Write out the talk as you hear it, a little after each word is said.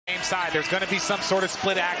same side. There's going to be some sort of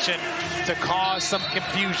split action to cause some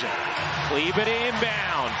confusion. Kleber to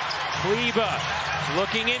inbound. Kleber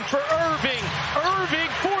looking in for Irving. Irving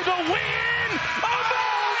for the win! Oh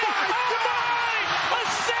my! A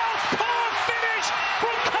southpaw finish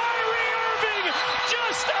from Kyrie Irving!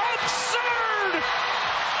 Just absurd!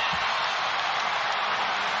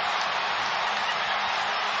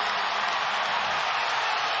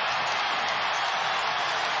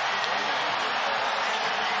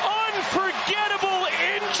 Unforgettable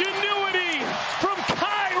ingenuity from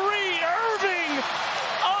Kyrie Irving.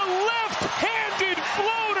 A left-handed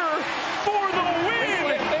floater for the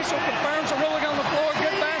win. Official confirms a ruling on the floor.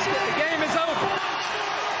 Good basket. The game is over.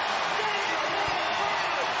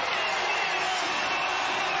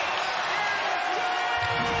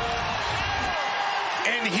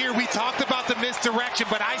 And here we talked about the misdirection,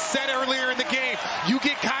 but I said earlier in the game, you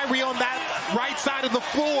get Kyrie on that right side of the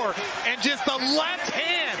floor and just the left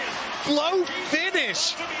hand float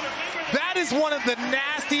finish. That is one of the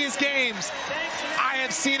nastiest games I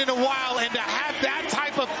have seen in a while, and to have that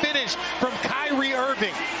type of finish from Kyrie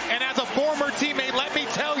Irving. And as a former teammate, let me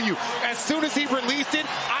tell you, as soon as he released it,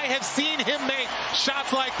 I have seen him make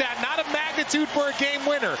shots like that. Not a magnitude for a game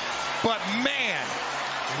winner, but man,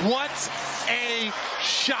 what a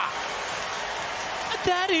shot.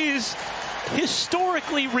 That is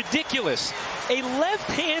historically ridiculous. A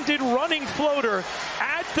left-handed running floater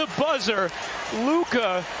at the buzzer.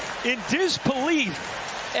 Luka in disbelief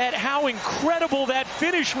at how incredible that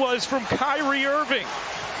finish was from Kyrie Irving.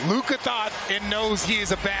 Luka thought and knows he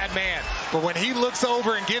is a bad man, but when he looks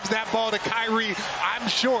over and gives that ball to Kyrie, I'm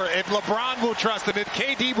sure if LeBron will trust him, if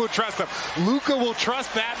KD will trust him, Luka will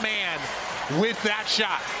trust that man with that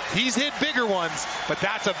shot. He's hit bigger ones, but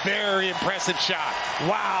that's a very impressive shot.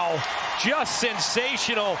 Wow, just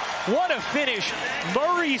sensational. What a finish.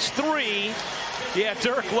 Murray's three. Yeah,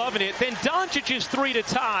 Dirk loving it. Then Doncic's three to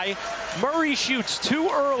tie. Murray shoots too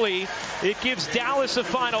early. It gives Dallas a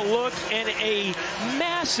final look and a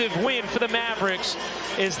massive win for the Mavericks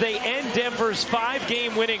as they end Denver's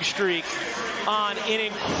 5-game winning streak on an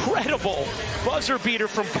incredible buzzer beater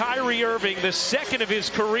from Kyrie Irving, the second of his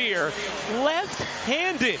career,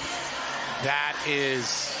 left-handed. That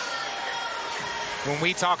is, when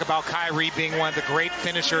we talk about Kyrie being one of the great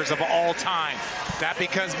finishers of all time, that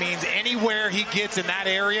because means anywhere he gets in that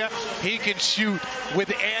area, he can shoot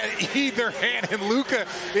with either hand. And Luka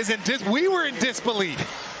is we were in disbelief.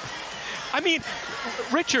 I mean,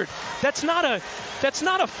 Richard, that's not a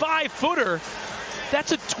 5-footer.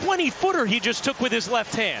 That's a 20-footer he just took with his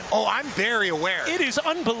left hand. Oh, I'm very aware. It is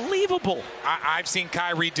unbelievable. I've seen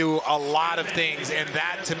Kyrie do a lot of things, and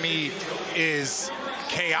that to me is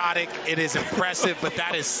chaotic. It is impressive, but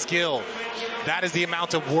that is skill. That is the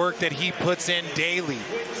amount of work that he puts in daily.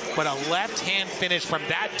 But a left-hand finish from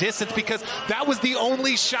that distance, because that was the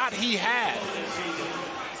only shot he had.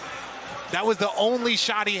 That was the only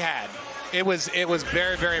shot he had. It was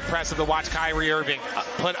very, very impressive to watch Kyrie Irving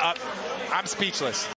put up. I'm speechless.